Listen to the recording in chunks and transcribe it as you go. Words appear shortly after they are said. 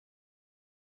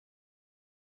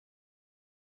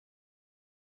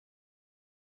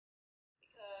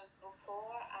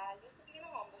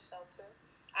shelter.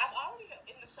 I've already,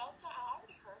 in the shelter, I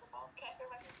already heard about Cafe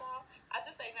Reconcile. I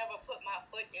just ain't never put my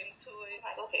foot into it.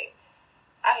 Like, okay,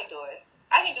 I can do it.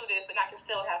 I can do this, and I can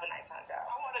still have a nighttime job.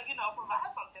 I want to,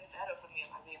 provide something better for me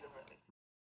and my baby, really.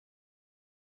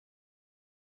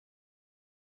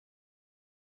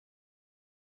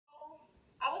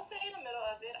 I would say in the middle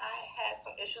of it, I had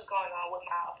some issues going on with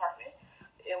my apartment.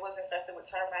 It was infested with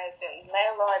termites and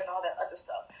landlord and all that other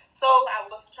stuff. So I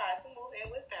was trying to move in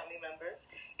with family members,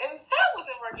 and that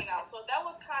wasn't working out. So that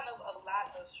was kind of a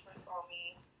lot of stress on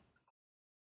me.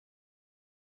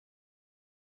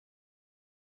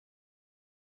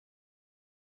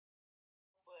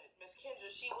 But Miss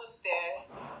Kendra, she was there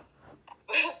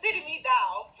sitting me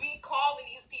down, me calling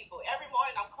these people. Every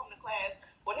morning I'm coming to class.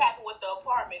 What happened with the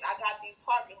apartment? I got these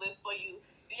apartment lists for you.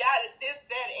 Yeah, this,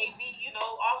 that, AB,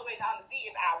 all the way down to Z,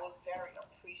 and I was very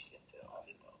appreciative of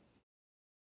it.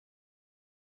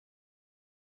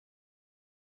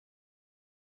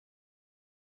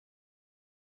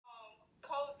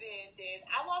 COVID did.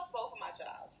 I lost both of my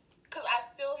jobs because I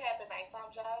still had the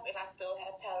nighttime job and I still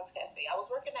had Palace Cafe. I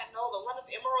was working at NOLA, one of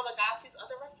Emerald Lagasse's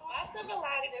other restaurants. My silver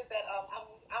lining is that I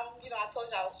told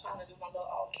you I was trying to do my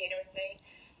little catering thing.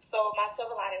 So my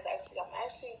silver lining is I'm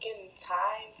actually getting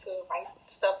time to write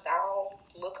stuff down,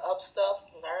 look up stuff,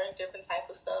 learn different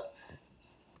type of stuff,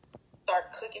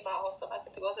 start cooking my own stuff. I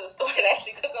get to go to the store and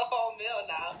actually cook a whole meal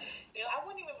now. I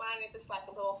wouldn't even mind if it's like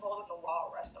a little hole in the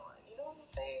wall restaurant. You know what I'm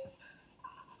saying?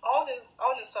 Owning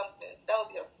something, that would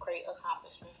be a great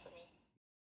accomplishment for me.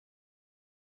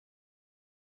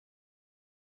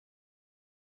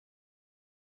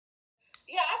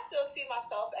 Yeah, I still see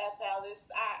myself at Palace.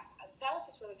 Palace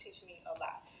is really teaching me a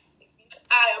lot.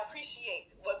 I appreciate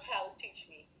what Palace teach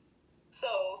me.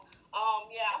 So,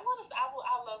 yeah, I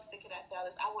love sticking at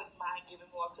Palace. I wouldn't mind giving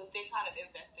more because they kind of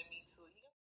invest in me too.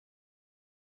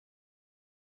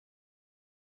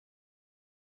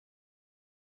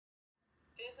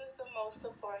 This is the most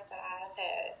support that I've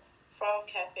had from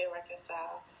Cafe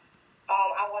Reconcile.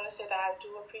 I want to say that I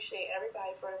do appreciate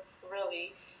everybody for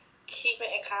really keeping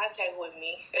in contact with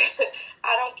me.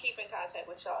 I don't keep in contact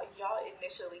with y'all. Y'all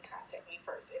initially contact me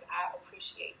first, and I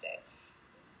appreciate that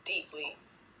deeply.